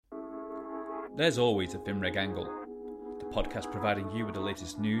There's always a FinReg angle, the podcast providing you with the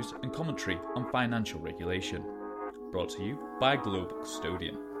latest news and commentary on financial regulation. Brought to you by Global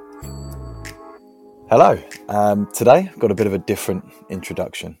Custodian. Hello. Today I've got a bit of a different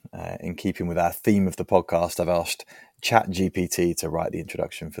introduction. In keeping with our theme of the podcast, I've asked ChatGPT to write the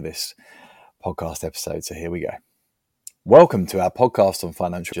introduction for this podcast episode. So here we go. Welcome to our podcast on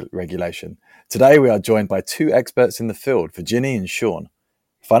financial regulation. Today we are joined by two experts in the field, Virginie and Sean.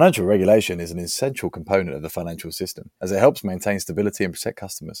 Financial regulation is an essential component of the financial system as it helps maintain stability and protect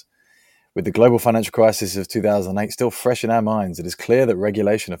customers. With the global financial crisis of 2008 still fresh in our minds, it is clear that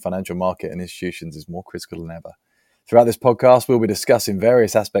regulation of financial market and institutions is more critical than ever. Throughout this podcast, we'll be discussing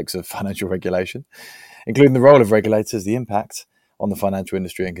various aspects of financial regulation, including the role of regulators, the impact on the financial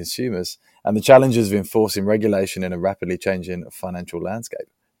industry and consumers, and the challenges of enforcing regulation in a rapidly changing financial landscape.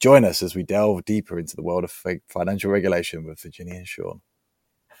 Join us as we delve deeper into the world of financial regulation with Virginie and Sean.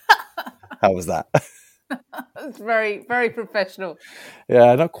 How was that? It's very, very professional.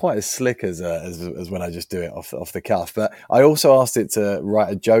 Yeah, not quite as slick as when I just do it off the cuff. But I also asked it to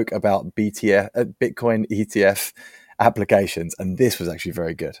write a joke about Bitcoin ETF applications, and this was actually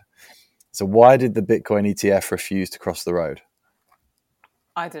very good. So why did the Bitcoin ETF refuse to cross the road?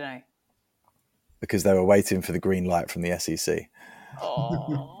 I don't know. Because they were waiting for the green light from the SEC.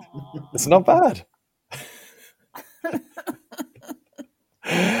 Oh. It's not bad.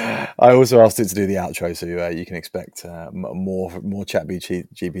 I also asked it to do the outro, so you can expect more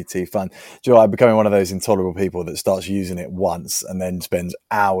ChatGPT fun. Do you know, I'm becoming one of those intolerable people that starts using it once and then spends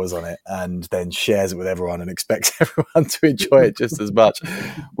hours on it and then shares it with everyone and expects everyone to enjoy it just as much.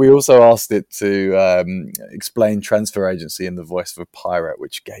 We also asked it to explain transfer agency in the voice of a pirate,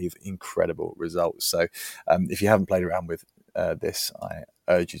 which gave incredible results. So if you haven't played around with this, I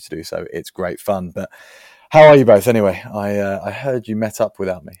urge you to do so. It's great fun. But how are you both anyway? I heard you met up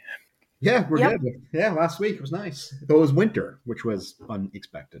without me. Yeah, we're good. Yeah, last week it was nice. Though it was winter, which was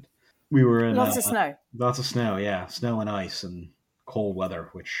unexpected. We were in Lots of snow. Lots of snow, yeah. Snow and ice and cold weather,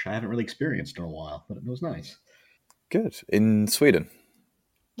 which I haven't really experienced in a while, but it was nice. Good. In Sweden?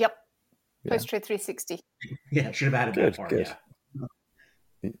 Yep. Yeah. Post-trade 360. Yeah, I should have added that part. Good.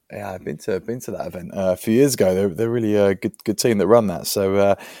 Yeah, I've been to that event a few years ago. They're really a good team that run that.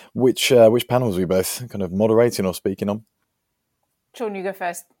 So, which panels were you both kind of moderating or speaking on? Sean, you go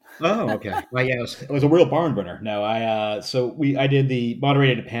first. Oh, okay. Well, yeah, it was a real barn burner. No, I did the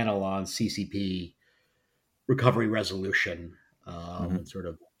moderated panel on CCP recovery resolution and sort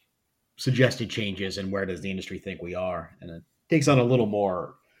of suggested changes and where does the industry think we are, and it takes on a little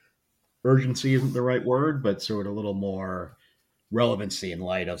more urgency isn't the right word, but sort of a little more relevancy in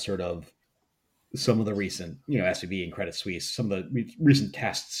light of sort of some of the recent, SVB and Credit Suisse, some of the recent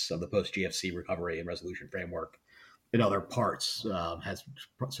tests of the post-GFC recovery and resolution framework in other parts has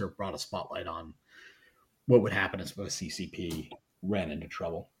sort of brought a spotlight on what would happen if both CCP ran into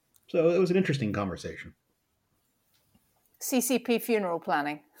trouble. So it was an interesting conversation. CCP funeral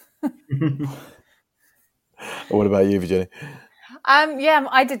planning. What about you, Virginie? Yeah,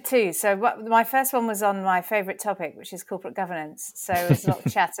 I did too. So my first one was on my favourite topic, which is corporate governance. So it was a lot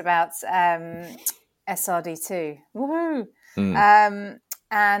of chat about SRD2. Woohoo!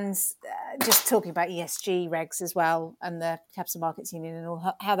 And just talking about ESG regs as well and the Capital Markets Union and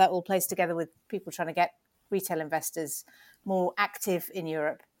all, how that all plays together with people trying to get retail investors more active in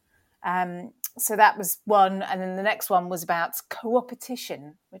Europe. So that was one. And then the next one was about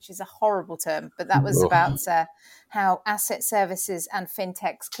co-opetition, which is a horrible term, but that was about how asset services and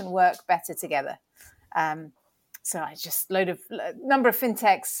fintechs can work better together. So I just number of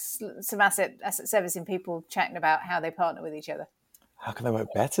fintechs, some asset servicing people chatting about how they partner with each other. How can they work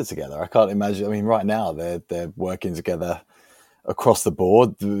better together? I can't imagine. I mean, right now they're working together across the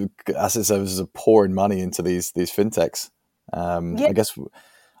board. The asset services are pouring money into these fintechs. I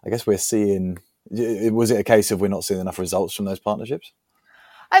guess we're seeing. Was it a case of we're not seeing enough results from those partnerships?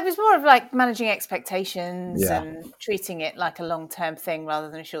 It was more of like managing expectations and treating it like a long-term thing rather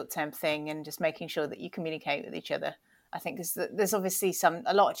than a short-term thing, and just making sure that you communicate with each other. I think there's obviously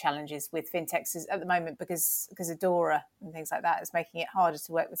a lot of challenges with fintechs at the moment because of DORA and things like that is making it harder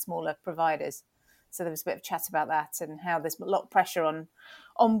to work with smaller providers. So there was a bit of chat about that and how there's a lot of pressure on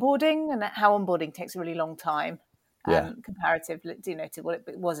onboarding and how onboarding takes a really long time comparatively, to what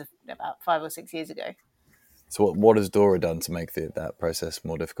it was about 5 or 6 years ago. So what has DORA done to make that process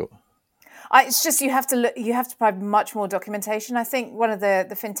more difficult? It's just you have to provide much more documentation. I think one of the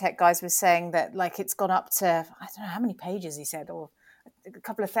fintech guys was saying that like it's gone up to, I don't know how many pages he said, or a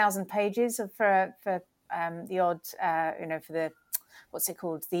couple of thousand pages for the odd for the what's it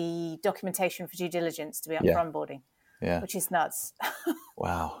called, the documentation for due diligence to be up for onboarding, which is nuts.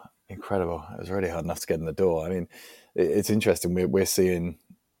 Wow. incredible. It was really hard enough to get in the door. I mean, it's interesting. We're seeing,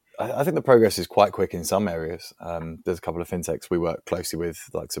 I think the progress is quite quick in some areas. There's a couple of fintechs we work closely with,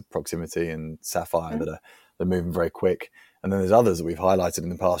 like Proximity and Sapphire, that they're moving very quick. And then there's others that we've highlighted in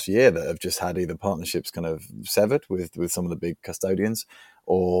the past year that have just had either partnerships kind of severed with some of the big custodians,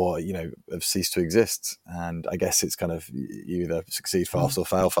 or, you know, have ceased to exist. And I guess it's kind of, you either succeed fast or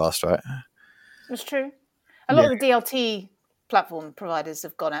fail fast, right? That's true. A lot of the DLT platform providers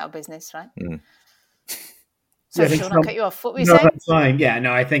have gone out of business, right? So, Sean, I'll cut you off. What were you saying? No, that's fine. Yeah,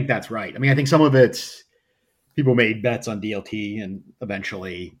 no, I think that's right. I mean, I think some of it's people made bets on DLT and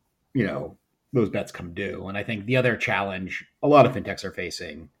eventually, you know, those bets come due. And I think the other challenge a lot of fintechs are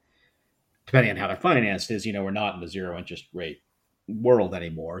facing, depending on how they're financed, is, you know, we're not in the zero interest rate world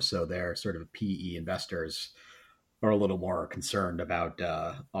anymore. So their sort of PE investors are a little more concerned about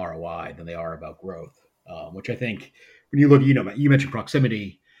ROI than they are about growth, which I think when you look, you know, you mentioned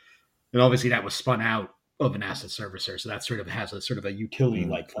Proximity, and obviously that was spun out of an asset servicer. So that sort of has a sort of a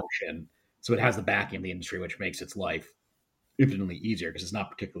utility-like function. So it has the backing of the industry, which makes its life infinitely easier because it's not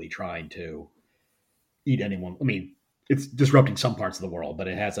particularly trying to eat anyone. I mean, it's disrupting some parts of the world, but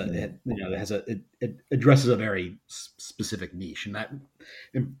it has it addresses a very specific niche.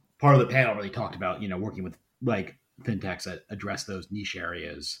 And part of the panel really talked about, you know, working with like fintechs that address those niche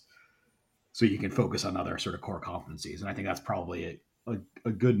areas so you can focus on other sort of core competencies. And I think that's probably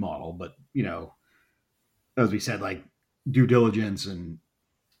a good model, but, you know, as we said, like due diligence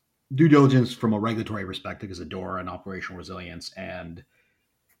from a regulatory perspective is a door, and operational resilience, and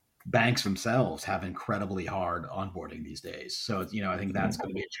banks themselves have incredibly hard onboarding these days. So, you know, I think that's going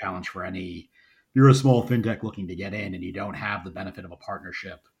to be a challenge for if you're a small fintech looking to get in and you don't have the benefit of a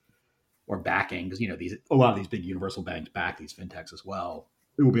partnership or backing, because, you know, a lot of these big universal banks back these fintechs as well.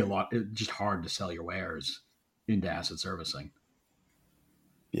 It will be just hard to sell your wares into asset servicing.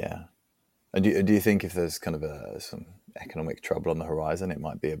 Yeah. And do you think if there's kind of some economic trouble on the horizon, it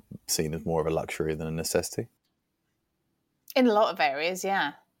might be seen as more of a luxury than a necessity? In a lot of areas,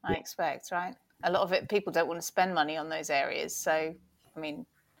 yeah, I expect, right? A lot of it, people don't want to spend money on those areas. So, I mean,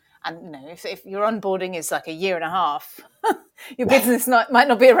 and, you know, if your onboarding is like a year and a half, your business might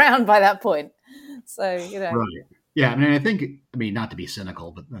not be around by that point. So, you know. Right. Yeah, I mean, not to be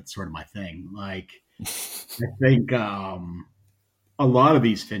cynical, but that's sort of my thing. Like, I think a lot of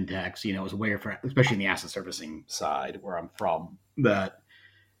these fintechs, you know, is a way for, especially in the asset servicing side where I'm from, that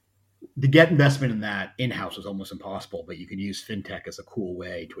to get investment in that in-house was almost impossible, but you can use fintech as a cool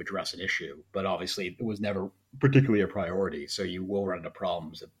way to address an issue. But obviously it was never particularly a priority. So you will run into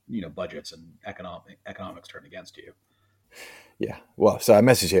problems that, you know, budgets and economics turn against you. Yeah. Well, so our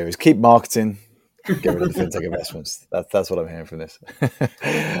message here is keep marketing, get rid of the fintech investments. That's what I'm hearing from this.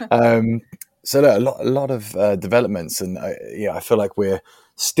 So look, a lot of developments, and I feel like we're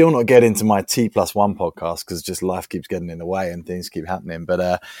still not getting to my T+1 podcast because just life keeps getting in the way and things keep happening.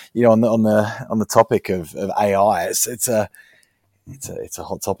 But you know, on the topic of AI, it's a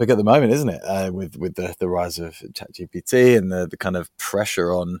hot topic at the moment, isn't it? With the rise of ChatGPT and the kind of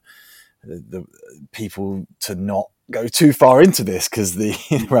pressure on the people to not go too far into this because the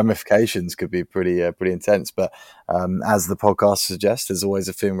ramifications could be pretty intense. But as the podcast suggests, there's always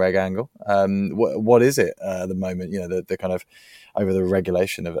a FinReg angle. What is it at the moment? You know, the kind of over the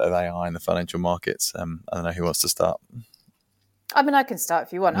regulation of AI in the financial markets. I don't know who wants to start. I mean, I can start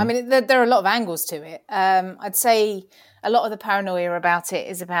if you want. I mean, there are a lot of angles to it. I'd say a lot of the paranoia about it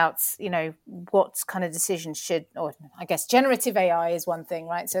is about, you know, what kind of decisions should, or I guess generative AI is one thing,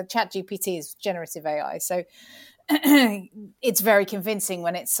 right? So ChatGPT is generative AI. So it's very convincing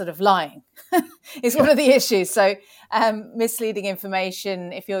when it's sort of lying. It's one of the issues. So misleading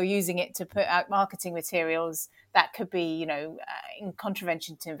information, if you're using it to put out marketing materials, that could be, you know, in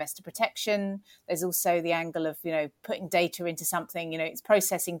contravention to investor protection. There's also the angle of, you know, putting data into something, you know, it's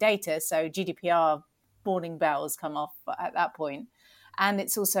processing data. So GDPR warning bells come off at that point. And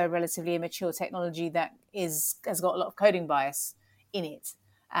it's also a relatively immature technology that has got a lot of coding bias in it.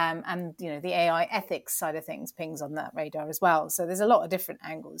 And, you know, the AI ethics side of things pings on that radar as well. So there's a lot of different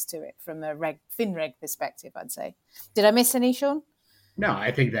angles to it from a FinReg perspective, I'd say. Did I miss any, Sean? No,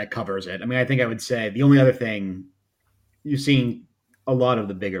 I think that covers it. I mean, I think I would say the only other thing you've seen a lot of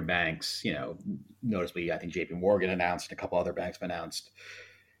the bigger banks, you know, noticeably, I think JP Morgan announced, a couple other banks have announced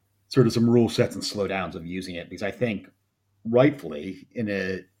sort of some rule sets and slowdowns of using it, because I think rightfully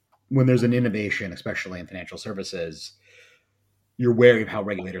when there's an innovation, especially in financial services, you're wary of how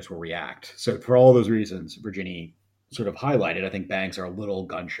regulators will react. So for all those reasons Virginie sort of highlighted, I think banks are a little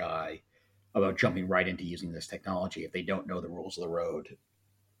gun shy about jumping right into using this technology if they don't know the rules of the road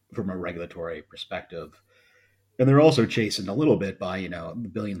from a regulatory perspective. And they're also chastened a little bit by, the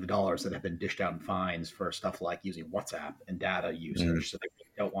billions of dollars that have been dished out in fines for stuff like using WhatsApp and data usage. So they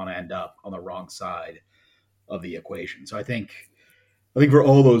don't want to end up on the wrong side of the equation. So I think for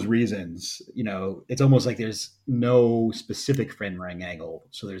all those reasons, it's almost like there's no specific FinReg angle.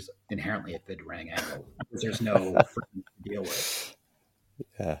 So there's inherently a FinReg angle because there's no friend to deal with.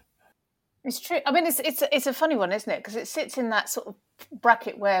 Yeah. It's true. I mean, it's a funny one, isn't it? Because it sits in that sort of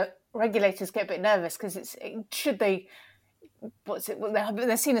bracket where regulators get a bit nervous because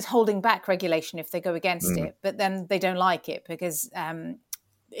they're seen as holding back regulation if they go against it, but then they don't like it because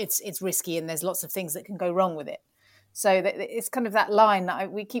it's risky and there's lots of things that can go wrong with it. So it's kind of that line that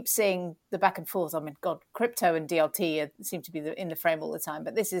we keep seeing the back and forth. I mean, God, crypto and DLT seem to be in the frame all the time,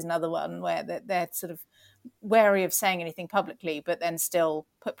 but this is another one where they're sort of wary of saying anything publicly, but then still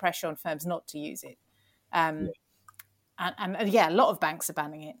put pressure on firms not to use it. And a lot of banks are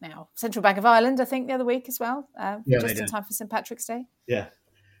banning it now. Central Bank of Ireland, I think, the other week as well, just in time for St. Patrick's Day. Yeah.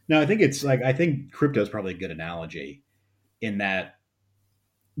 No, I think crypto is probably a good analogy in that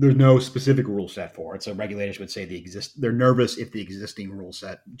there's no specific rule set for it. So regulators would say they're nervous if the existing rule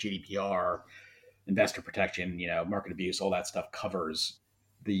set, GDPR, investor protection, market abuse, all that stuff covers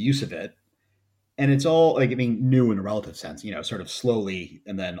the use of it. And it's all new in a relative sense, sort of slowly,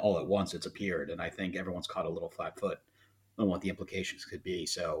 and then all at once it's appeared. And I think everyone's caught a little flat foot on what the implications could be.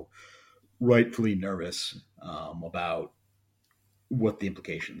 So rightfully nervous about what the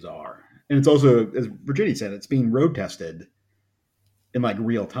implications are. And it's also, as Virginia said, it's being road tested in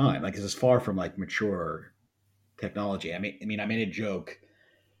real time. It's as far from mature technology. I mean, I made a joke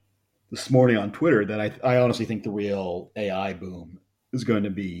this morning on Twitter that I honestly think the real AI boom is going to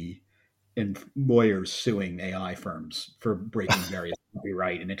be in lawyers suing AI firms for breaking various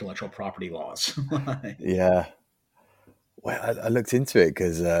copyright and intellectual property laws. Yeah. Well, I looked into it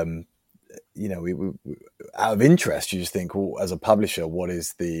because, we out of interest, you just think, well, as a publisher, what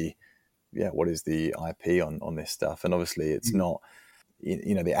is the IP on this stuff? And obviously it's not,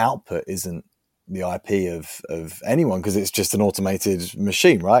 the output isn't the IP of anyone because it's just an automated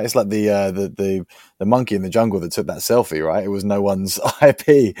machine, right? It's like the monkey in the jungle that took that selfie, right? It was no one's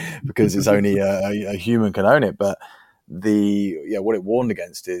IP because it's only a human can own it. But what it warned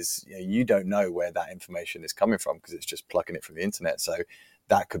against is you don't know where that information is coming from because it's just plucking it from the internet. So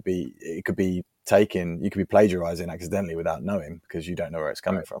that could be taken. You could be plagiarizing accidentally without knowing because you don't know where it's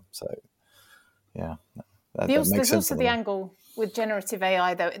coming from. So yeah, there's also the angle with generative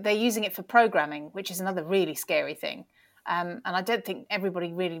AI, though. They're using it for programming, which is another really scary thing. And I don't think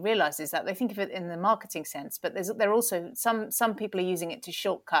everybody really realizes that. They think of it in the marketing sense, but there are also some people are using it to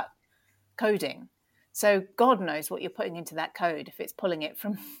shortcut coding. So God knows what you're putting into that code if it's pulling it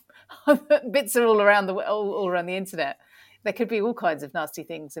from bits are all around the internet. There could be all kinds of nasty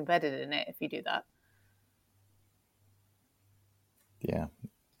things embedded in it if you do that. Yeah,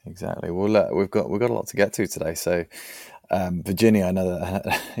 exactly. Well, look, we've got a lot to get to today. So, Virginia, I know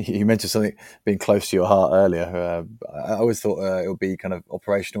that you mentioned something being close to your heart earlier. I always thought it would be kind of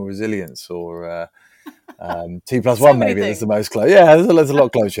operational resilience or T+1 maybe that's the most close. Yeah, there's a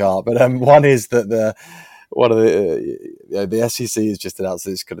lot close to your heart. But one is that the SEC has just announced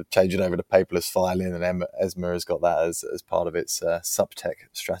that it's going to change it over to paperless filing, and ESMA has got that as part of its subtech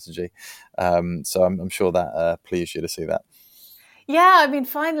strategy. So I'm sure that pleased you to see that. Yeah, I mean,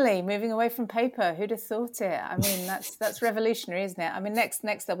 finally moving away from paper. Who'd have thought it? I mean, that's revolutionary, isn't it? I mean,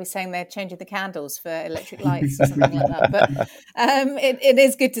 next they'll be saying they're changing the candles for electric lights or something like that. But it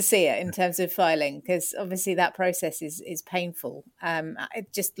is good to see it in terms of filing because obviously that process is painful.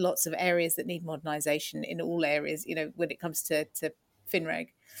 Just lots of areas that need modernisation in all areas. When it comes to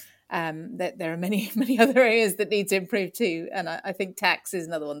FinReg. That there are many other areas that need to improve too, and I think tax is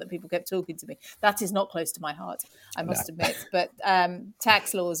another one that people kept talking to me. That is not close to my heart, I must admit. But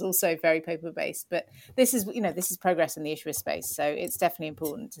tax law is also very paper based. But this is progress in the issuer space, so it's definitely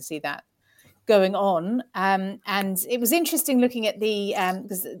important to see that going on. And it was interesting looking at the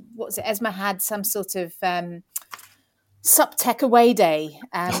because ESMA had some sort of Subtech Away Day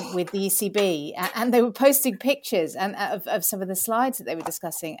with the ECB, and they were posting pictures of some of the slides that they were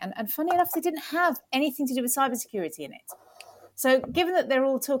discussing. And funny enough, they didn't have anything to do with cybersecurity in it. So given that they're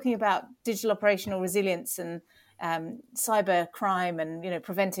all talking about digital operational resilience and cyber crime and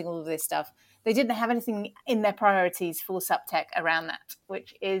preventing all of this stuff, they didn't have anything in their priorities for Subtech around that,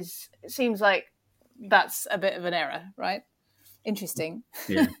 which seems like that's a bit of an error, right? Interesting.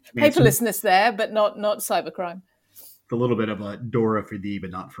 Yeah. Paperlessness there, but not cybercrime. A little bit of a Dora for thee, but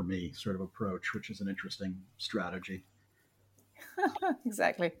not for me sort of approach, which is an interesting strategy.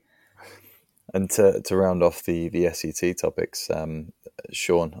 Exactly. And to round off the SET topics,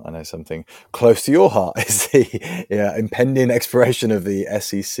 Sean, I know something close to your heart is the impending expiration of the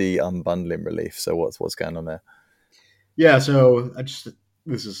SEC unbundling relief. So what's going on there? Yeah, so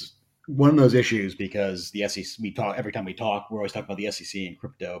this is one of those issues because the SEC, every time we talk, we're always talking about the SEC and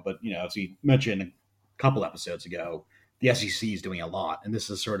crypto. But as we mentioned a couple episodes ago, the SEC is doing a lot, and this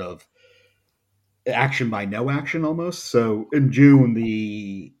is sort of action by no action almost. So in June,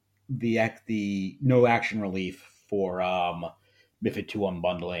 the no action relief for MiFID II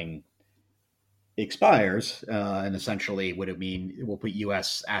unbundling expires, and essentially what it mean it will put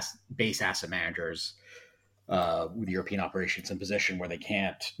U.S. based asset managers with European operations in position where they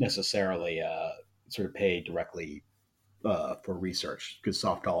can't necessarily sort of pay directly for research because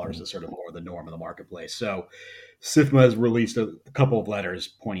soft dollars is sort of more the norm in the marketplace. So SIFMA has released a couple of letters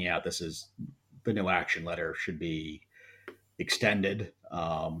pointing out the no action letter should be extended.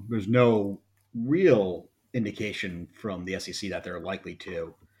 There's no real indication from the SEC that they're likely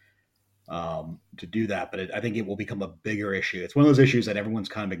to do that, but I think it will become a bigger issue. It's one of those issues that everyone's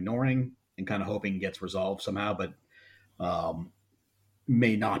kind of ignoring and kind of hoping gets resolved somehow, but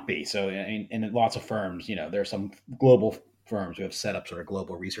may not be. So in lots of firms, there are some global firms who have set up sort of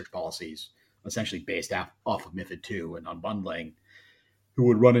global research policies essentially based off of MiFID II and unbundling, who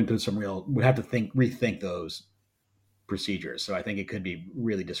would run into would have to rethink those procedures. So I think it could be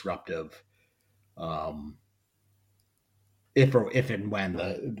really disruptive if and when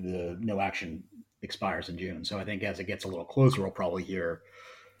the no action expires in June. So I think as it gets a little closer, we'll probably hear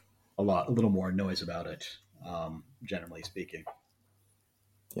a little more noise about it, generally speaking.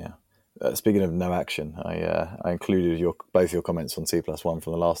 Yeah. Speaking of no action, I included both your comments on T+1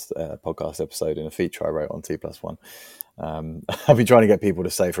 from the last podcast episode in a feature I wrote on T+1. I've been trying to get people to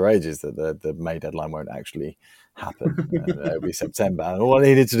say for ages that the May deadline won't actually happen. It'll be September. And all I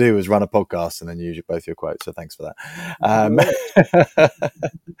needed to do was run a podcast and then use both your quotes. So thanks for that.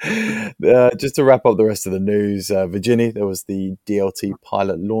 Just to wrap up the rest of the news, Virginia, there was the DLT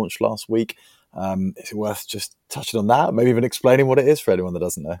pilot launch last week. Is it worth just touching on that? Maybe even explaining what it is for anyone that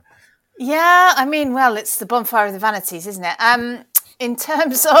doesn't know? Yeah, I mean, well, it's the bonfire of the vanities, isn't it? In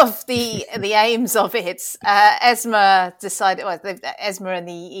terms of the aims of it, ESMA decided. Well, ESMA and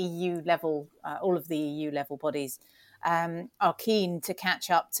the EU level, all of the EU level bodies are keen to catch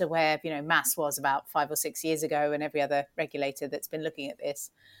up to where MAS was about 5 or 6 years ago, and every other regulator that's been looking at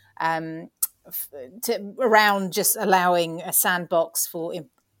this, around just allowing a sandbox for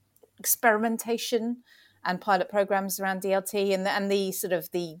experimentation and pilot programs around DLT, and the sort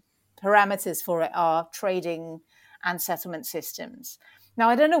of the parameters for it are trading and settlement systems. Now,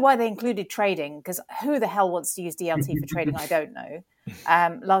 I don't know why they included trading, because who the hell wants to use DLT for trading? I don't know.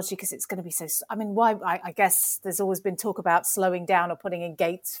 Largely because it's going to be so... I mean, why? I guess there's always been talk about slowing down or putting in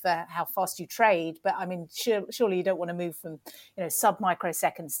gates for how fast you trade. But I mean, surely you don't want to move from,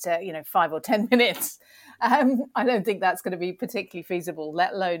 sub-microseconds to, 5 or 10 minutes. I don't think that's going to be particularly feasible,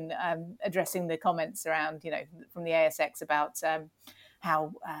 let alone addressing the comments around, from the ASX about...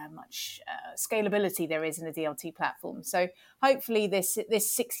 how much scalability there is in the DLT platform. So hopefully this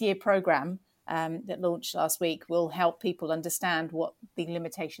 6-year program that launched last week will help people understand what the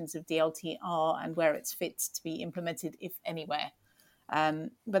limitations of DLT are and where it's fit to be implemented, if anywhere.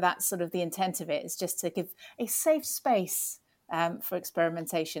 But that's sort of the intent of it, is just to give a safe space for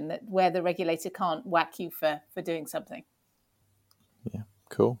experimentation, that where the regulator can't whack you for doing something. Yeah,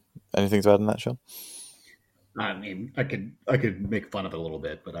 cool. Anything to add on that, Sean? I mean, I could make fun of it a little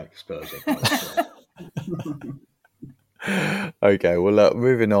bit, but I suppose I Okay, well,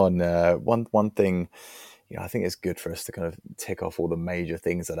 moving on. One thing, I think it's good for us to kind of tick off all the major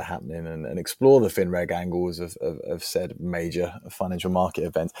things that are happening and explore the FinReg angles of said major financial market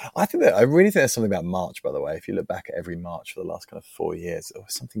events. I really think there's something about March, by the way. If you look back at every March for the last kind of 4 years,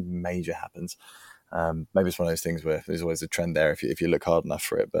 something major happens. Maybe it's one of those things where there's always a trend there if you look hard enough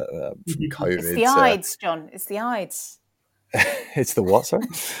for it. But from COVID, it's the Ides, John. It's the Ides. It's the what? Sorry,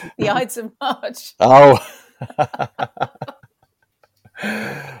 the Ides of March. Oh.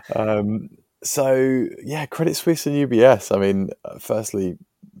 So yeah, Credit Suisse and UBS. I mean, firstly,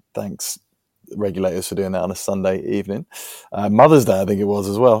 thanks regulators for doing that on a Sunday evening. Mother's Day, I think it was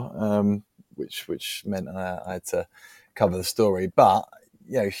as well, which meant I had to cover the story. But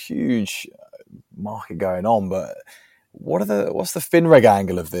huge market going on, but what's the FinReg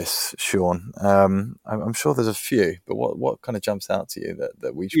angle of this, Sean? I'm sure there's a few, but what kind of jumps out to you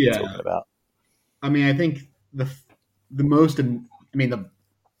that we should be talking about? I mean, I think the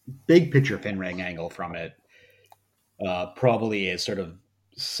big picture FinReg angle from it probably is sort of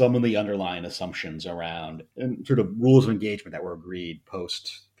some of the underlying assumptions around and sort of rules of engagement that were agreed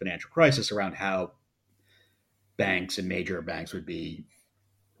post financial crisis around how banks and major banks would be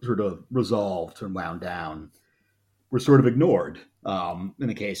sort of resolved and wound down were sort of ignored. In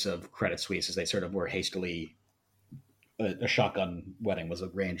the case of Credit Suisse, as they sort of were hastily, a shotgun wedding was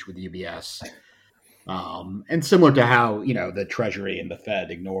arranged with UBS. And similar to how, the Treasury and the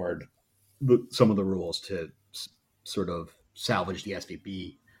Fed ignored some of the rules to sort of salvage the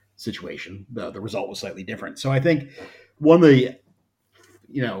SVB situation, the result was slightly different. So I think one of the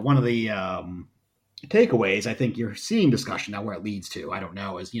takeaways, I think you're seeing discussion now where it leads to, I don't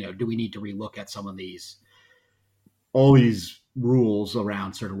know, is, do we need to relook at some of all these rules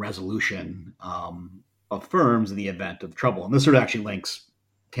around sort of resolution of firms in the event of trouble? And this sort of actually links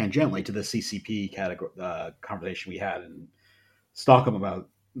tangentially to the CCP conversation we had in Stockholm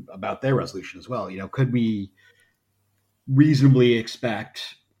about their resolution as well. Could we reasonably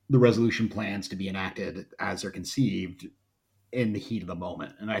expect the resolution plans to be enacted as they're conceived in the heat of the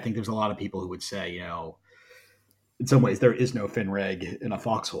moment? And I think there's a lot of people who would say, in some ways there is no FinReg in a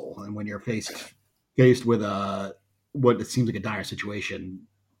foxhole. And when you're faced with what it seems like a dire situation,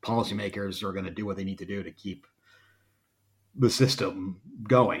 policymakers are going to do what they need to do to keep the system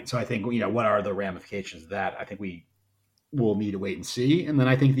going. So I think, what are the ramifications of that? I think we will need to wait and see. And then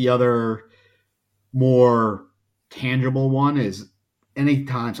I think the other more tangible one is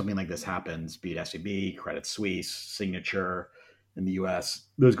anytime something like this happens, be it SVB, Credit Suisse, Signature in the US,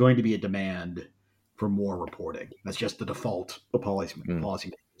 there's going to be a demand for more reporting. That's just the default of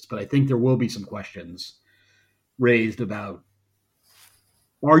policymakers. But I think there will be some questions raised about,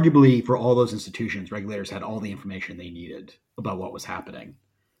 arguably for all those institutions, regulators had all the information they needed about what was happening.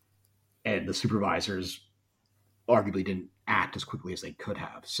 And the supervisors arguably didn't act as quickly as they could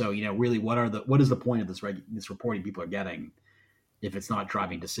have. So, really, what is the point of this reporting people are getting if it's not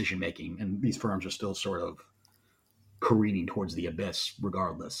driving decision-making? And these firms are still sort of careening towards the abyss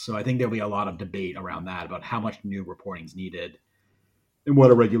regardless. So I think there'll be a lot of debate around that, about how much new reporting is needed and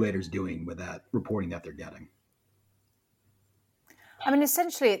what are regulators doing with that reporting that they're getting. I mean,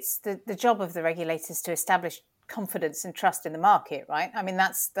 essentially, it's the job of the regulators to establish confidence and trust in the market, right? I mean,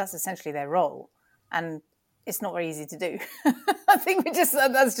 that's essentially their role, and it's not very easy to do. I think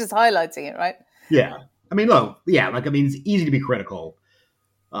that's just highlighting it, right? Yeah, I mean, it's easy to be critical,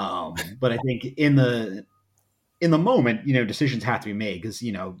 but I think in the moment, decisions have to be made because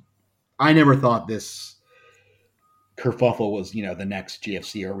I never thought this kerfuffle was the next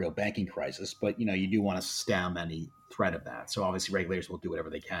GFC or real banking crisis, but you do want to stem any threat of that. So obviously regulators will do whatever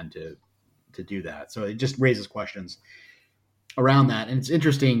they can to do that. So it just raises questions around that. And it's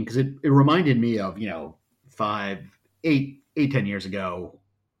interesting because it reminded me of, 10 years ago,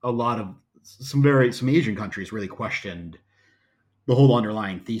 a lot of some Asian countries really questioned the whole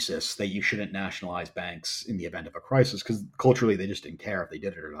underlying thesis that you shouldn't nationalize banks in the event of a crisis because culturally they just didn't care if they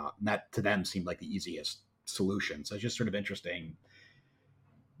did it or not. And that to them seemed like the easiest solution. So it's just sort of interesting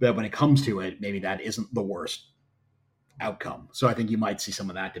that when it comes to it, maybe that isn't the worst outcome. So I think you might see some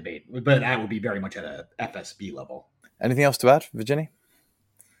of that debate, but that would be very much at a FSB level. Anything else to add, Virginie?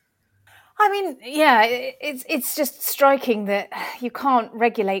 I mean, yeah, it's just striking that you can't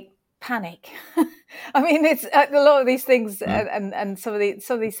regulate panic. I mean, it's a lot of these things, and some of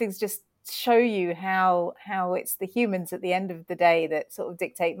these things just show you how it's the humans at the end of the day that sort of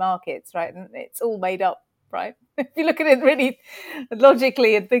dictate markets, right? And it's all made up, right? If you look at it really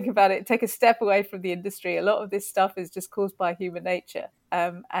logically and think about it, take a step away from the industry, a lot of this stuff is just caused by human nature.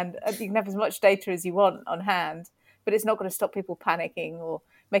 And you can have as much data as you want on hand, but it's not going to stop people panicking or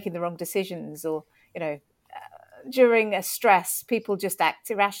making the wrong decisions or, during a stress, people just act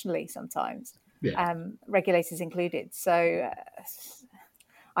irrationally sometimes, regulators included. So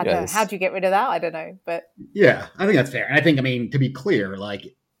I don't know. How do you get rid of that? I don't know. But yeah, I think that's fair. And I think, to be clear,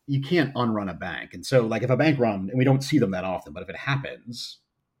 you can't unrun a bank. And so if a bank run, and we don't see them that often, but if it happens,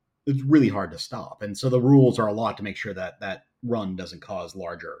 it's really hard to stop. And so the rules are a lot to make sure that that run doesn't cause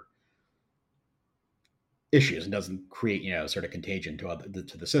larger issues and doesn't create, sort of contagion to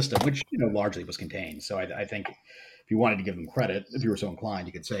the system, which, largely was contained. So I think if you wanted to give them credit, if you were so inclined,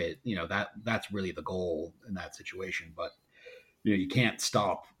 you could say it, that's really the goal in that situation. But, you can't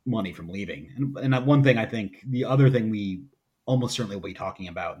stop money from leaving. And that one thing, I think the other thing we almost certainly will be talking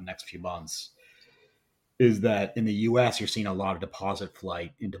about in the next few months is that in the US, you're seeing a lot of deposit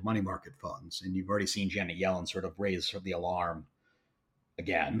flight into money market funds. And you've already seen Janet Yellen sort of raise the alarm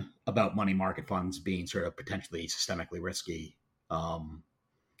again about money market funds being sort of potentially systemically risky.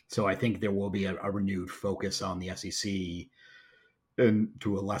 So I think there will be a renewed focus on the SEC and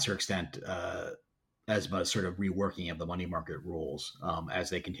to a lesser extent, as a sort of reworking of the money market rules as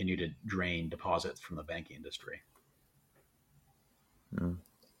they continue to drain deposits from the banking industry.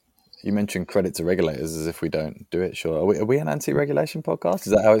 You mentioned credit to regulators as if we don't do it. Sure. Are we an anti-regulation podcast?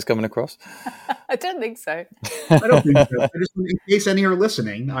 Is that how it's coming across? I don't think so. I don't think so. In case any are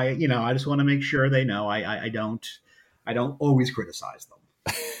listening, I just want to make sure they know I don't always criticize them.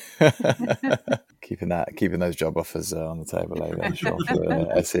 keeping those job offers on the table, then, sure, for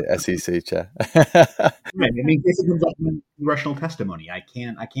the SEC chair. Right. In case it comes up in congressional testimony, I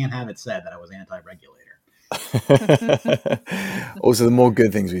can't have it said that I was anti-regulator. Also, the more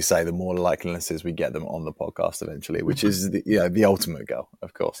good things we say, the more likeliness is we get them on the podcast eventually, which is the ultimate goal,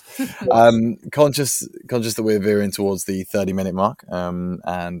 of course. Conscious that we're veering towards the 30-minute mark,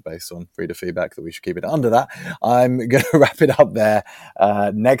 and based on reader feedback that we should keep it under that, I'm going to wrap it up there.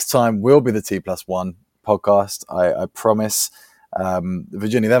 Next time will be the T+1 podcast, I promise.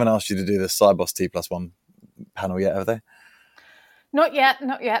 Virginia, they haven't asked you to do the Cybos T+1 panel yet, have they? Not yet.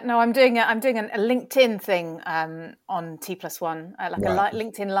 No, I'm doing a LinkedIn thing on T+1, a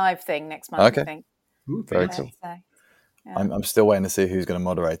LinkedIn Live thing next month. Okay. I think. Ooh, very cool. So, yeah. I'm still waiting to see who's going to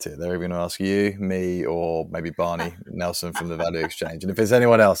moderate it. They're either going to ask you, me, or maybe Barney Nelson from the Value Exchange. And if it's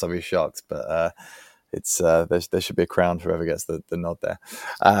anyone else, I'll be shocked. But it's there should be a crown for whoever gets the nod there.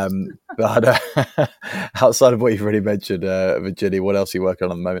 But outside of what you've already mentioned, Virginia, what else are you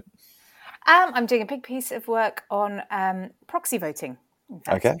working on the moment? I'm doing a big piece of work on proxy voting, in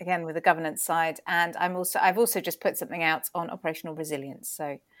fact, again with the governance side, and I've also just put something out on operational resilience.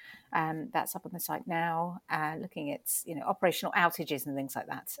 So that's up on the site now, looking at operational outages and things like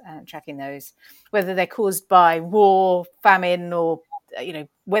that, tracking those, whether they're caused by war, famine, or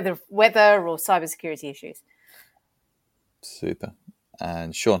weather or cybersecurity issues. Super.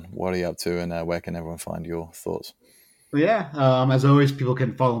 And Sean, what are you up to, and where can everyone find your thoughts? Yeah, as always, people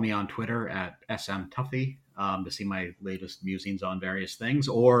can follow me on Twitter at smtuffy to see my latest musings on various things.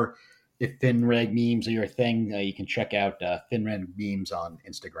 Or if FinReg memes are your thing, you can check out FinReg memes on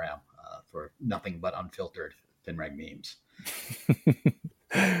Instagram for nothing but unfiltered FinReg memes.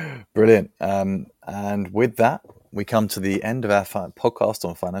 Brilliant. And with that, we come to the end of our podcast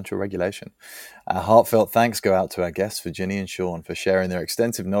on financial regulation. Our heartfelt thanks go out to our guests, Virginia and Sean, for sharing their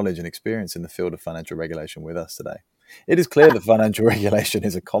extensive knowledge and experience in the field of financial regulation with us today. It is clear that financial regulation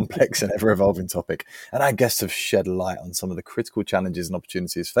is a complex and ever-evolving topic, and our guests have shed light on some of the critical challenges and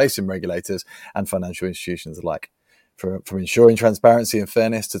opportunities facing regulators and financial institutions alike. From ensuring transparency and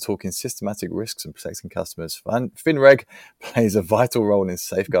fairness to talking systematic risks and protecting customers, FinReg plays a vital role in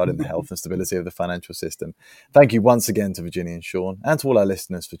safeguarding the health and stability of the financial system. Thank you once again to Virginia and Sean, and to all our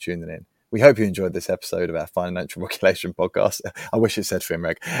listeners for tuning in. We hope you enjoyed this episode of our financial regulation podcast. I wish it said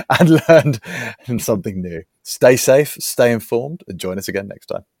FinReg, and learned something new. Stay safe, stay informed, and join us again next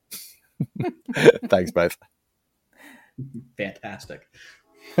time. Thanks, both. Fantastic.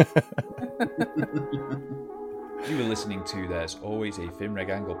 You were listening to There's Always a FinReg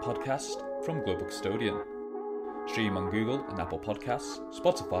Angle podcast from Global Custodian. Stream on Google and Apple Podcasts,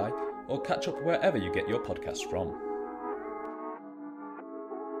 Spotify, or catch up wherever you get your podcasts from.